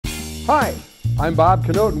Hi, I'm Bob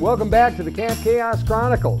Canote and welcome back to the Camp Chaos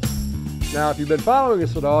Chronicles. Now, if you've been following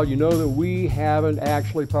us at all, you know that we haven't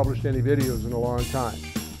actually published any videos in a long time.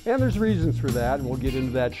 And there's reasons for that, and we'll get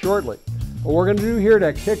into that shortly. What we're going to do here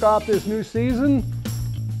to kick off this new season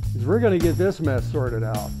is we're going to get this mess sorted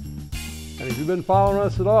out. And if you've been following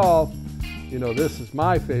us at all, you know this is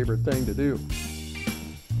my favorite thing to do.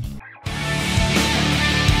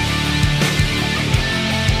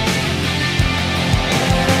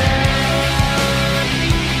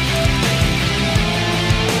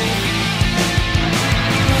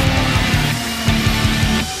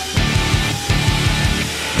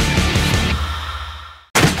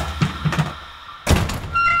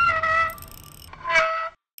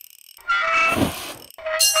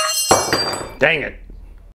 Dang it.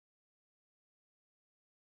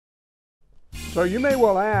 So you may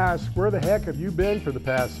well ask, where the heck have you been for the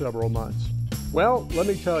past several months? Well, let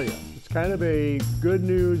me tell you, it's kind of a good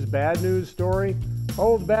news, bad news story.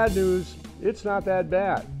 Oh, the bad news, it's not that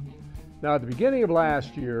bad. Now, at the beginning of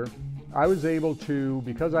last year, I was able to,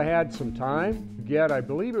 because I had some time, get, I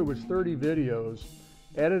believe it was 30 videos,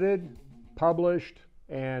 edited, published,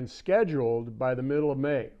 and scheduled by the middle of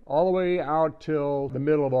May, all the way out till the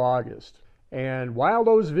middle of August. And while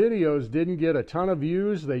those videos didn't get a ton of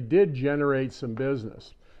views, they did generate some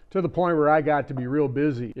business to the point where I got to be real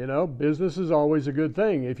busy. You know, business is always a good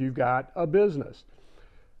thing if you've got a business.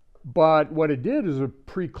 But what it did is it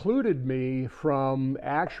precluded me from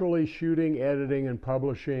actually shooting, editing, and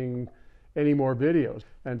publishing any more videos.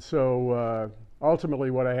 And so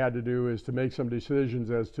ultimately what I had to do is to make some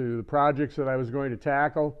decisions as to the projects that I was going to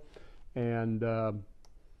tackle and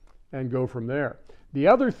go from there. The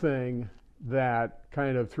other thing that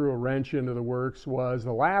kind of threw a wrench into the works was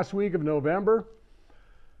the last week of November,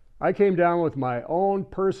 I came down with my own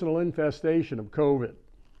personal infestation of COVID.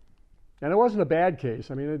 And it wasn't a bad case.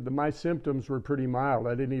 I mean, my symptoms were pretty mild.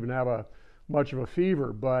 I didn't even have much of a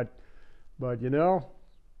fever, but you know,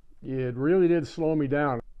 it really did slow me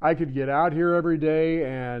down. I could get out here every day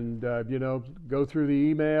and, you know, go through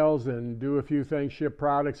the emails and do a few things, ship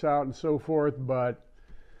products out and so forth. But,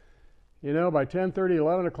 you know, by 10:30,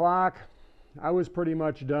 11 o'clock, I was pretty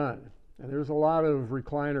much done. And there's a lot of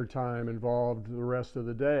recliner time involved the rest of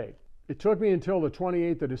the day. It took me until the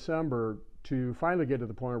 28th of December to finally get to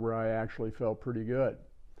the point where I actually felt pretty good.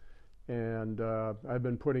 And I've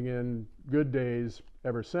been putting in good days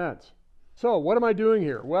ever since. So what am I doing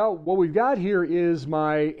here? Well, what we've got here is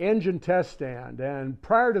my engine test stand. And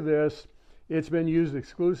prior to this, it's been used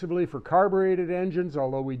exclusively for carbureted engines,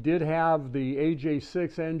 although we did have the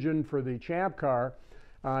AJ6 engine for the Champ car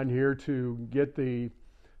on here to get the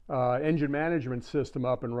engine management system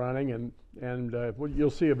up and running, and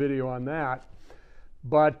you'll see a video on that.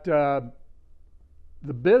 But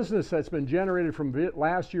the business that's been generated from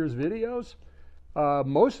last year's videos,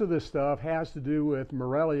 most of this stuff has to do with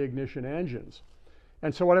Marelli ignition engines.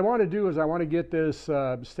 And so what I want to do is I want to get this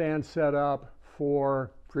stand set up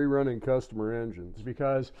for free-running customer engines,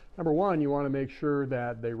 because number one, you want to make sure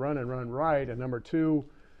that they run and run right, and number two,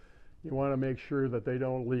 you want to make sure that they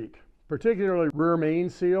don't leak, particularly rear main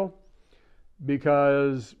seal,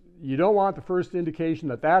 because you don't want the first indication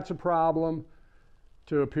that that's a problem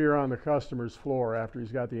to appear on the customer's floor after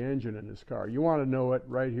he's got the engine in his car. You want to know it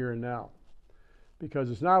right here and now, because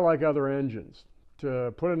it's not like other engines.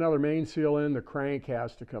 To put another main seal in, the crank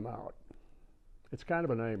has to come out. It's kind of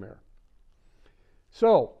a nightmare.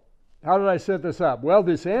 So, how did I set this up? Well,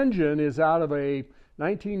 this engine is out of a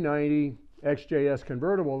 1990 XJS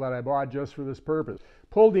convertible that I bought just for this purpose.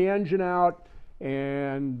 Pulled the engine out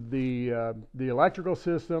and the electrical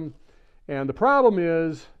system, and the problem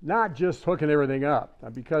is not just hooking everything up,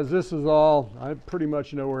 because this is all, I pretty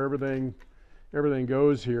much know where everything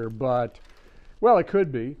goes here, but well, it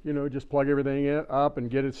could be, you know, just plug everything up and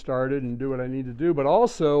get it started and do what I need to do. But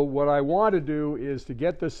also what I want to do is to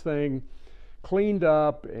get this thing cleaned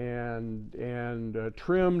up and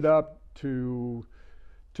trimmed up to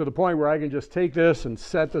the point where I can just take this and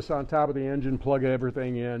set this on top of the engine, plug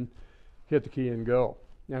everything in, hit the key and go.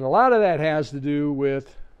 And a lot of that has to do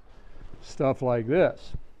with stuff like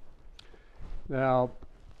this. Now,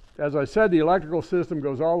 as I said, the electrical system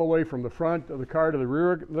goes all the way from the front of the car to the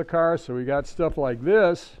rear of the car, so we got stuff like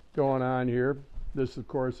this going on here. This, of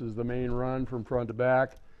course, is the main run from front to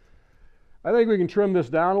back. I think we can trim this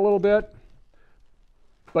down a little bit.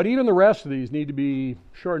 But even the rest of these need to be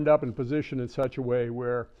shortened up and positioned in such a way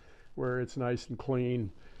where it's nice and clean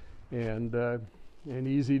and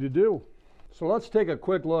easy to do. So let's take a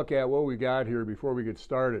quick look at what we got here before we get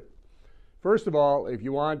started. First of all, if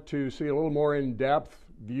you want to see a little more in-depth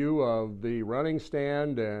view of the running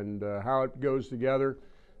stand and how it goes together,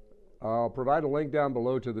 I'll provide a link down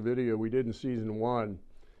below to the video we did in season 1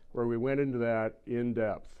 where we went into that in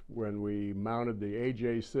depth when we mounted the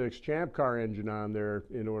AJ6 Champ Car engine on there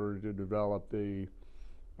in order to develop the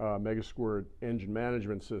Megasquirt engine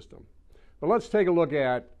management system. But let's take a look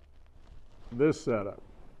at this setup.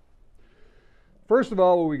 First of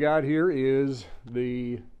all, what we got here is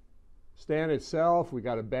the stand itself. We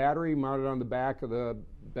got a battery mounted on the back of the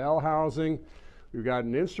bell housing. We've got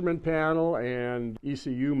an instrument panel and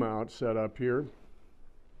ECU mount set up here.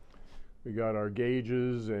 We got our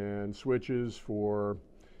gauges and switches for,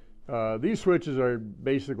 these switches are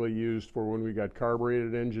basically used for when we got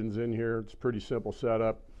carbureted engines in here. It's a pretty simple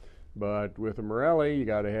setup, but with a Marelli, you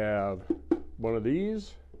got to have one of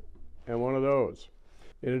these and one of those.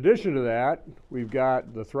 In addition to that, we've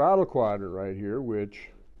got the throttle quadrant right here, which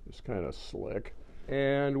is kind of slick.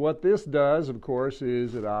 And what this does, of course,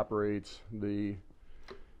 is it operates the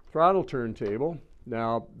throttle turntable.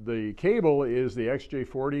 Now, the cable is the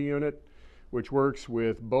XJ40 unit, which works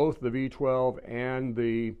with both the V12 and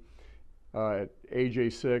the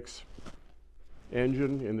AJ6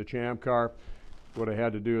 engine in the Champ car. What I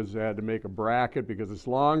had to do is I had to make a bracket because it's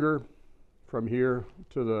longer from here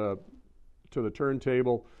to the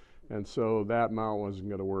turntable, and so that mount wasn't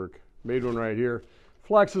going to work. Made one right here.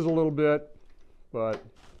 Flexes a little bit, but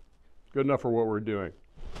good enough for what we're doing.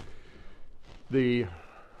 The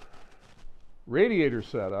radiator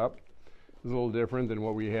setup is a little different than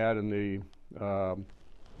what we had in the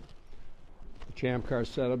Champ car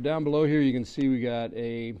setup. Down below here you can see we got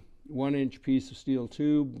a 1-inch piece of steel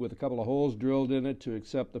tube with a couple of holes drilled in it to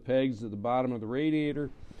accept the pegs at the bottom of the radiator.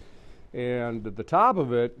 And the top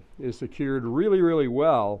of it is secured really, really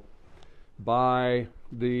well by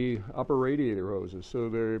the upper radiator hoses. So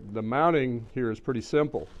the mounting here is pretty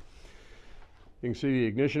simple. You can see the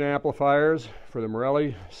ignition amplifiers for the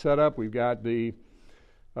Marelli setup. We've got the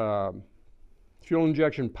fuel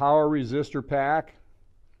injection power resistor pack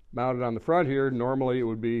mounted on the front here. Normally it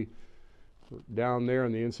would be down there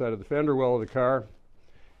on the inside of the fender well of the car.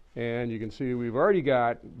 And you can see we've already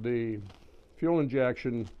got the fuel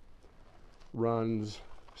injection runs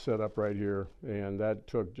set up right here, and that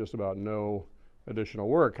took just about no additional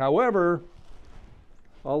work. However,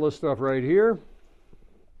 all this stuff right here,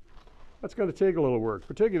 that's going to take a little work,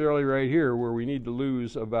 particularly right here where we need to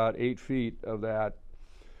lose about 8 feet of that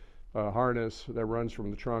harness that runs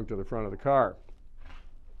from the trunk to the front of the car.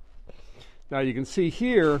 Now you can see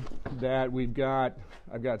here that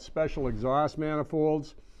I've got special exhaust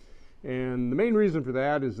manifolds, and the main reason for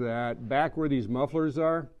that is that back where these mufflers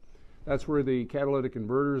are, that's where the catalytic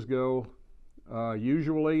converters go,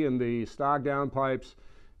 usually in the stock downpipes,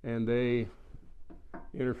 and they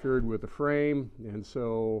interfered with the frame, and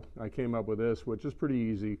so I came up with this, which is pretty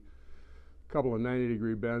easy. A couple of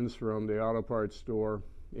 90-degree bends from the auto parts store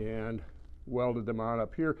and welded them on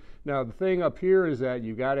up here. Now the thing up here is that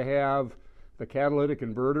you got to have the catalytic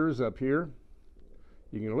converters up here.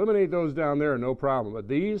 You can eliminate those down there, no problem, but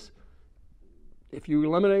these, if you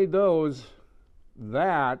eliminate those,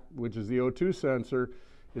 that, which is the O2 sensor,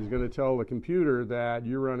 is going to tell the computer that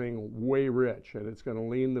you're running way rich, and it's going to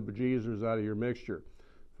lean the bejesus out of your mixture.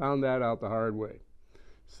 Found that out the hard way.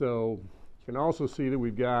 So you can also see that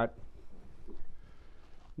we've got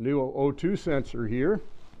new O2 sensor here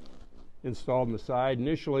installed on the side.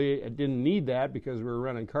 Initially, it didn't need that because we were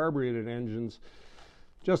running carbureted engines.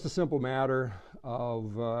 Just a simple matter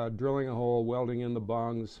of drilling a hole, welding in the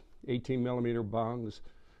bungs, 18mm bungs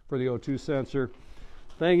for the O2 sensor.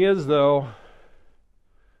 Thing is, though,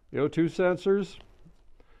 the O2 sensors,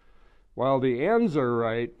 while the ends are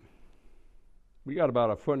right, we got about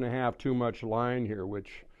 1.5 feet too much line here,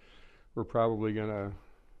 which we're probably going to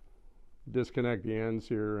disconnect the ends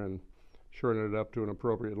here and shorten it up to an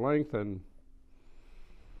appropriate length and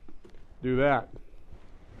do that.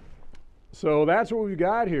 So that's what we've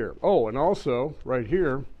got here. Oh, and also right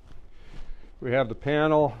here we have the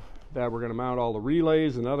panel that we're going to mount all the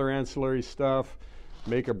relays and other ancillary stuff,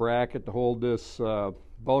 make a bracket to hold this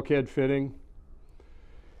bulkhead fitting,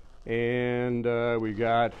 and we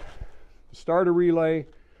got the starter relay,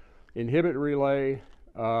 inhibit relay,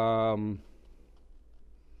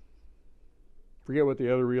 forget what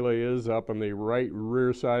the other relay is, up on the right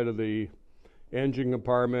rear side of the engine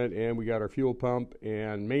compartment, and we got our fuel pump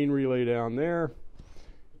and main relay down there,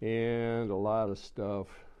 and a lot of stuff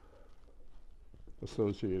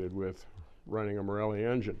associated with running a Marelli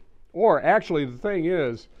engine. Or actually, the thing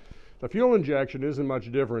is, the fuel injection isn't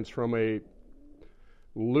much difference from a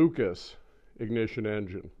Lucas ignition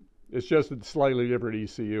engine. It's just a slightly different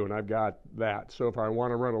ECU, and I've got that. So if I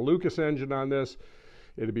want to run a Lucas engine on this,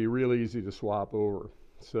 it'd be real easy to swap over.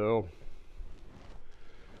 So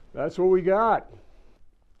that's what we got.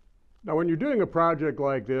 Now, when you're doing a project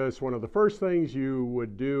like this, one of the first things you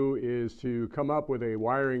would do is to come up with a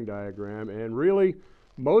wiring diagram. And really,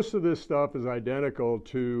 most of this stuff is identical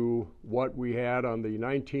to what we had on the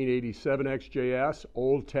 1987 XJS,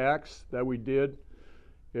 old text that we did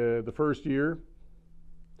the first year.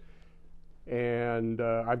 And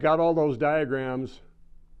I've got all those diagrams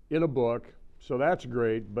in a book, so that's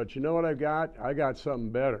great. But you know what I've got? I got something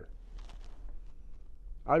better.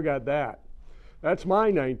 I've got that. That's my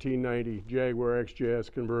 1990 Jaguar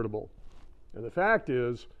XJS convertible. And the fact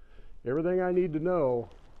is, everything I need to know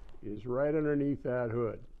is right underneath that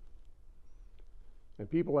hood. And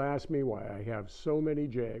people ask me why I have so many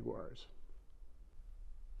Jaguars.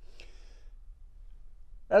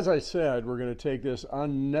 As I said, we're going to take this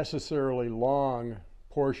unnecessarily long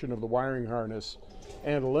portion of the wiring harness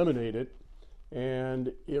and eliminate it.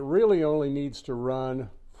 And it really only needs to run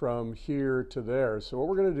from here to there. So what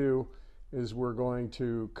we're going to do is we're going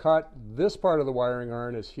to cut this part of the wiring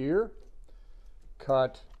harness here,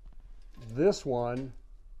 cut this one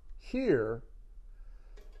here,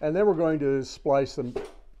 and then we're going to splice them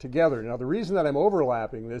together. Now, the reason that I'm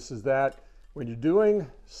overlapping this is that when you're doing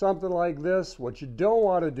something like this, what you don't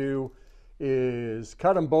want to do is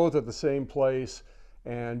cut them both at the same place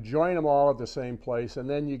and join them all at the same place, and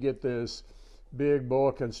then you get this big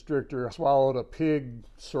boa constrictor, swallowed a pig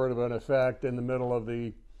sort of an effect in the middle of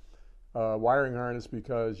the wiring harness,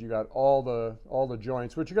 because you got all the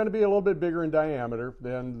joints, which are going to be a little bit bigger in diameter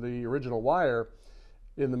than the original wire,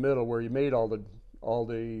 in the middle where you made all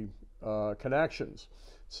the connections.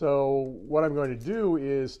 So what I'm going to do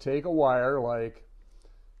is take a wire like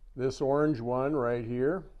this orange one right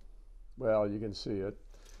here. Well, you can see it.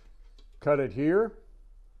 Cut it here.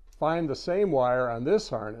 Find the same wire on this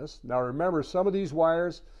harness. Now remember, some of these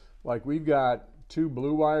wires, like we've got two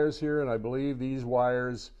blue wires here, and I believe these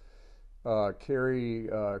wires carry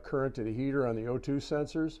current to the heater on the O2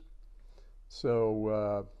 sensors.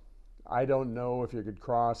 So I don't know if you could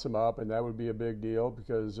cross them up, and that would be a big deal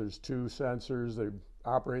because there's two sensors, they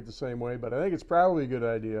operate the same way, but I think it's probably a good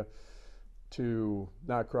idea to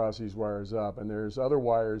not cross these wires up. And there's other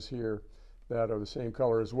wires here that are the same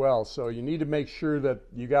color as well. So you need to make sure that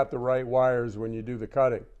you got the right wires when you do the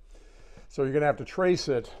cutting. So you're going to have to trace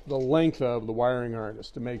it, the length of the wiring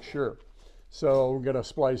harness, to make sure. So we're going to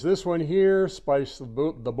splice this one here, splice the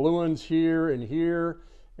blue ones here and here,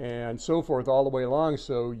 and so forth all the way along,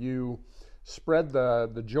 so you spread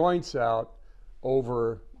the joints out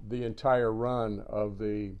over the entire run of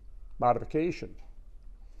the modification.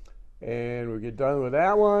 And we get done with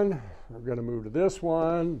that one. We're going to move to this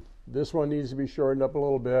one. This one needs to be shortened up a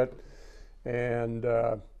little bit, and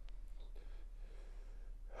that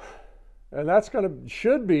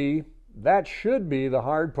should be the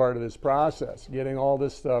hard part of this process, getting all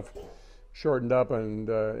this stuff shortened up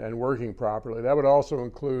and working properly. That would also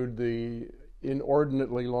include the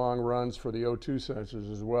inordinately long runs for the O2 sensors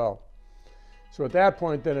as well. So at that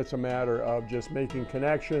point, then it's a matter of just making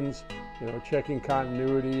connections, checking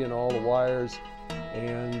continuity and all the wires,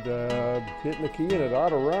 and hitting the key, and it ought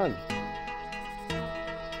to run.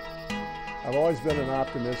 I've always been an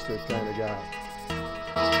optimistic kind of guy.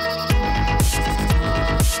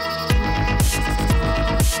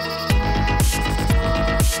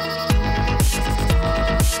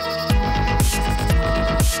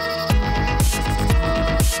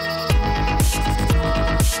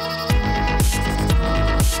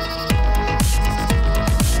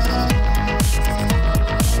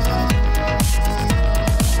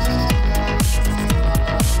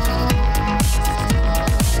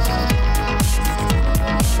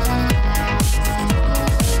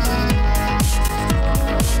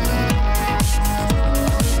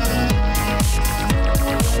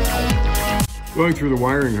 Going through the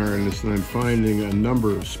wiring harness, and I'm finding a number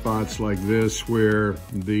of spots like this where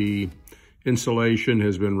the insulation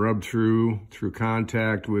has been rubbed through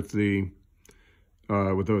contact with the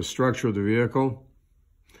structure of the vehicle,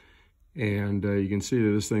 and you can see that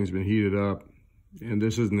this thing's been heated up, and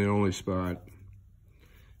this isn't the only spot.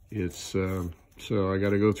 It's so I got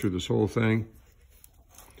to go through this whole thing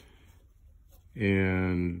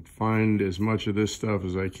and find as much of this stuff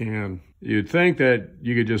as I can. You'd think that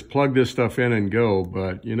you could just plug this stuff in and go,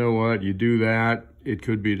 but you know what? You do that, it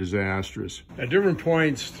could be disastrous. At different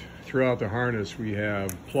points throughout the harness, we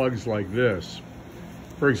have plugs like this.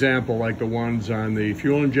 For example, like the ones on the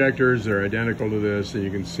fuel injectors, they're identical to this, and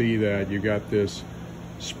you can see that you got this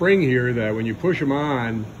spring here that when you push them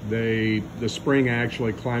on, the spring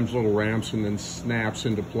actually climbs little ramps and then snaps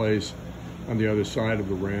into place on the other side of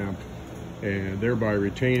the ramp, and thereby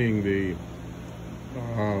retaining the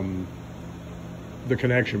the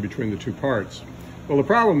connection between the two parts. Well, the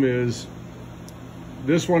problem is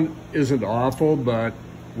this one isn't awful, but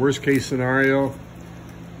worst case scenario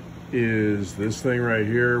is this thing right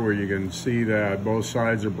here where you can see that both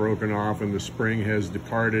sides are broken off and the spring has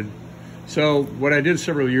departed. So what I did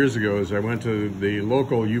several years ago is I went to the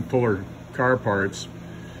local U-Puller car parts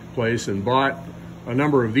place and bought a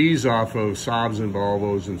number of these off of Saabs and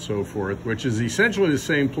Volvos and so forth, which is essentially the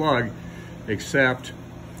same plug, except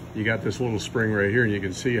you got this little spring right here and you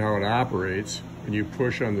can see how it operates. And you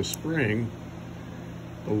push on the spring,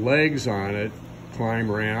 the legs on it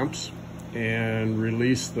climb ramps and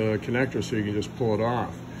release the connector so you can just pull it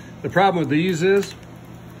off. The problem with these is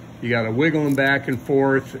you got to wiggle them back and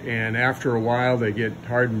forth, and after a while they get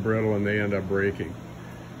hard and brittle and they end up breaking.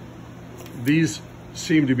 These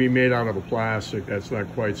seem to be made out of a plastic that's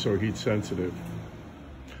not quite so heat sensitive.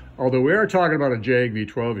 Although we are talking about a Jag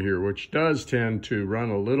V-12 here, which does tend to run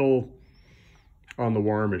a little on the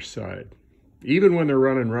warmish side. Even when they're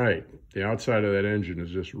running right, the outside of that engine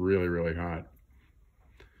is just really, really hot.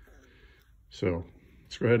 So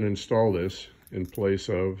let's go ahead and install this in place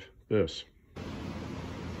of this.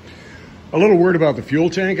 A little word about the fuel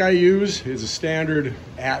tank I use. It's a standard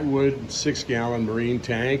Atwood 6-gallon marine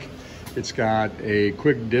tank. It's got a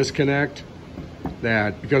quick disconnect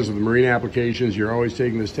that, because of the marine applications, you're always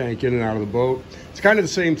taking this tank in and out of the boat. It's kind of the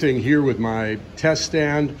same thing here with my test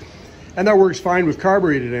stand. And that works fine with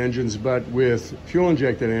carbureted engines, but with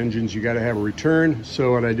fuel-injected engines, you got to have a return.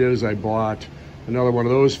 So what I did is I bought another one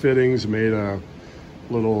of those fittings, made a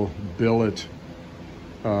little billet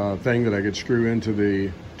thing that I could screw into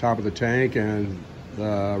the top of the tank, and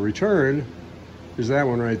the return is that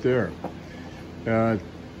one right there.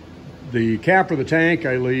 The cap for the tank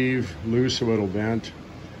I leave loose so it'll vent.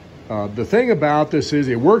 The thing about this is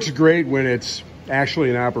it works great when it's actually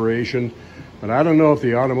in operation, but I don't know if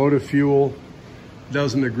the automotive fuel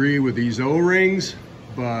doesn't agree with these O-rings,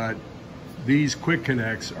 but these quick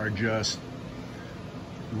connects are just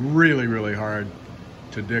really, really hard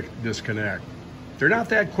to disconnect. They're not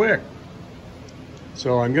that quick.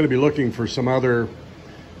 So I'm going to be looking for some other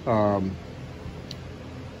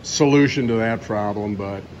solution to that problem,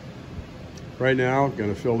 but right now I'm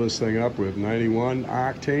going to fill this thing up with 91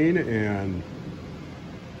 octane and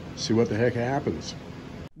see what the heck happens.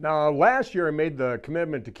 Now, last year I made the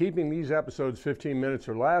commitment to keeping these episodes 15 minutes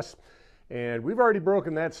or less, and we've already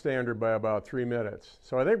broken that standard by about 3 minutes.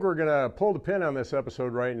 So I think we're going to pull the pin on this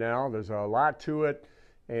episode right now. There's a lot to it.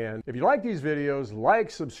 And if you like these videos, like,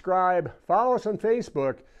 subscribe, follow us on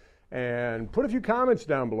Facebook, and put a few comments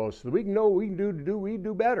down below so that we can know what we can do to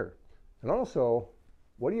do better. And also,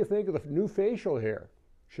 what do you think of the new facial hair?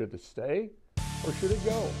 Should it stay or should it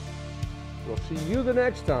go? We'll see you the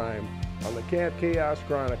next time on the Camp Chaos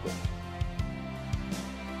Chronicles.